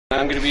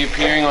going to be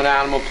appearing on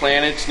Animal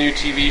Planet's new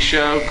TV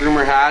show,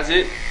 Groomer Has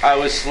It. I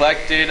was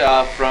selected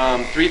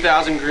from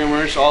 3,000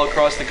 groomers all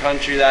across the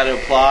country that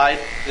applied.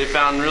 They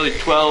found really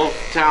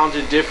 12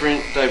 talented,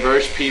 different,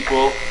 diverse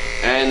people,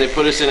 and they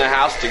put us in a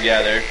house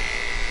together.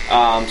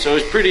 So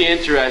it was pretty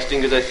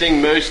interesting because I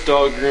think most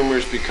dog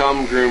groomers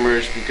become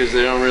groomers because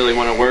they don't really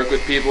want to work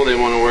with people, they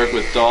want to work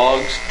with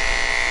dogs.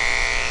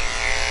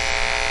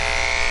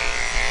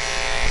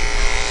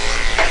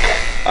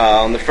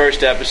 On the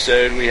first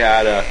episode we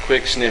had a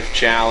quick sniff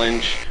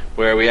challenge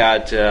where we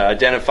had to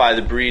identify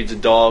the breeds of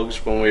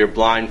dogs when we were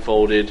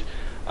blindfolded.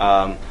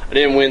 I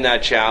didn't win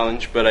that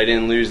challenge, but I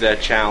didn't lose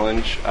that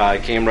challenge. I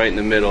came right in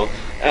the middle.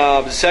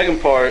 The second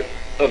part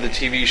of the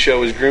TV show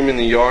was grooming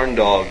the yarn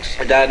dogs.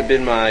 That had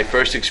been my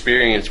first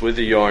experience with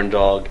a yarn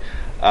dog.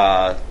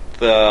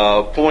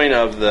 The point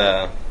of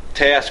the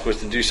task was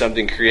to do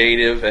something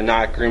creative and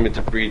not groom it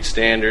to breed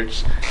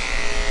standards.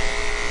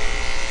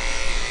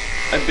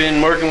 I've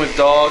been working with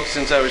dogs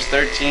since I was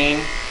 13.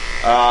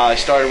 I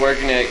started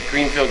working at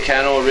Greenfield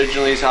Kennel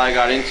originally is how I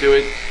got into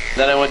it.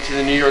 Then I went to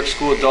the New York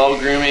School of Dog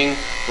Grooming,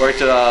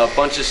 worked at a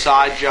bunch of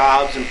side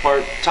jobs and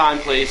part-time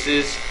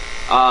places.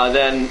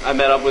 Then I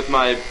met up with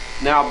my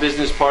now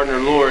business partner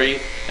Lori,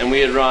 and we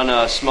had run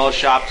a small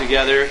shop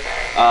together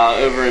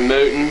over in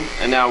Moton,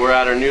 and now we're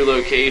at our new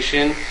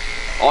location.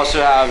 Also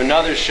have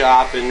another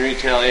shop in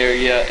retail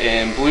area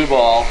in Blue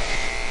Ball.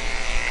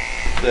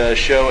 The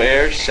show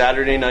airs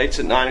Saturday nights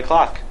at 9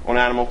 o'clock on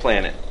Animal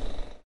Planet.